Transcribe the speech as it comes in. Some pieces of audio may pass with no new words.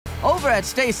Over at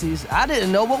Stacy's, I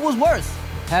didn't know what was worse,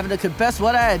 having to confess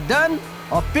what I had done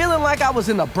or feeling like I was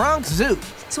in the Bronx Zoo.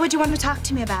 So what do you want to talk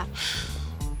to me about?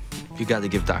 You got to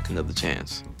give Doc another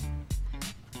chance.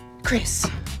 Chris,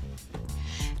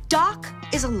 Doc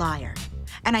is a liar.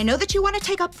 And I know that you want to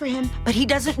take up for him, but he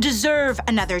doesn't deserve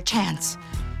another chance.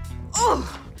 Ugh!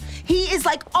 He is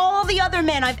like all the other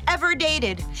men I've ever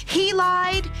dated. He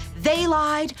lied, they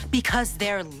lied, because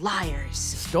they're liars.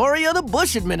 Story of the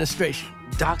Bush administration.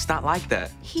 Doc's not like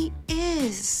that. He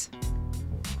is.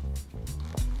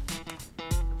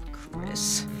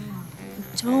 Chris,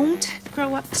 don't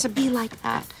grow up to be like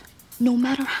that. No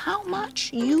matter how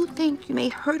much you think you may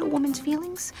hurt a woman's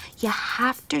feelings, you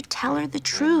have to tell her the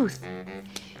truth.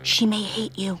 She may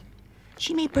hate you.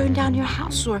 She may burn down your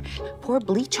house or pour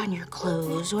bleach on your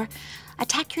clothes or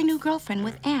attack your new girlfriend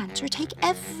with ants or take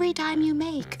every dime you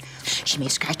make. She may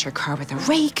scratch your car with a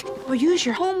rake or use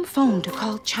your home phone to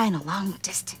call China long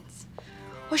distance.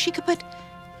 Or she could put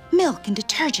milk and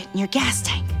detergent in your gas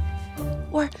tank.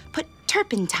 Or put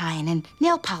turpentine and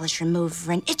nail polish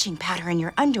remover and itching powder in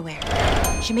your underwear.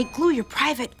 She may glue your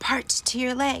private parts to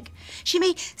your leg. She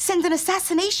may send an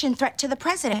assassination threat to the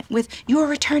president with your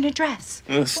return address.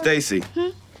 Stacy.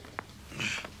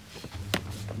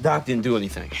 Doc didn't do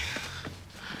anything.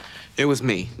 It was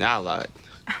me. Now I lied.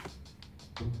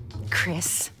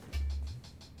 Chris,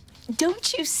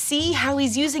 don't you see how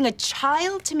he's using a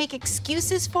child to make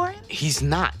excuses for him? He's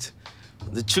not.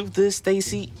 The truth is,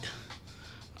 Stacy,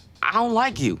 I don't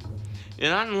like you.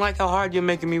 And I don't like how hard you're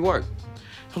making me work.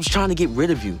 I was trying to get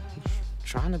rid of you.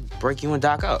 Trying to break you and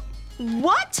Doc up.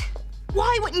 What?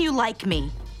 Why wouldn't you like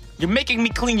me? You're making me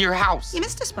clean your house. You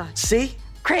missed a spot. See?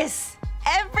 Chris,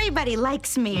 everybody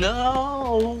likes me.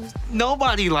 No,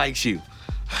 nobody likes you.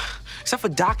 Except for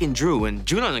Doc and Drew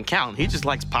doesn't count. He just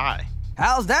likes pie.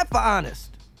 How's that for honest?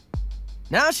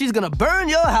 Now she's gonna burn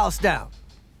your house down.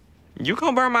 You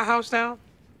gonna burn my house down?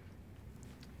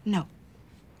 No.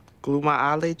 Glue my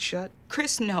eyelids shut?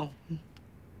 Chris, no.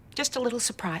 Just a little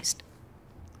surprised.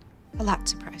 A lot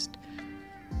surprised.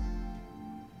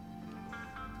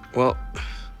 Well,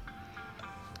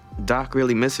 Doc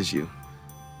really misses you.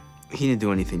 He didn't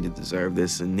do anything to deserve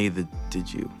this, and neither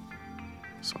did you.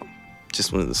 So,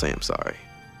 just wanted to say I'm sorry.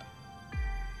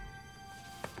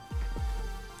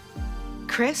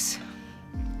 Chris,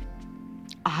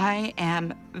 I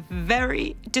am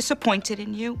very disappointed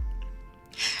in you.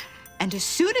 And as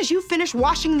soon as you finish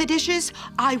washing the dishes,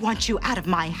 I want you out of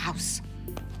my house.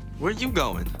 Where you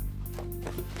going?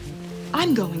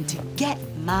 I'm going to get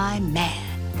my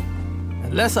man.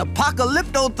 Unless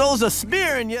Apocalypto throws a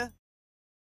spear in you.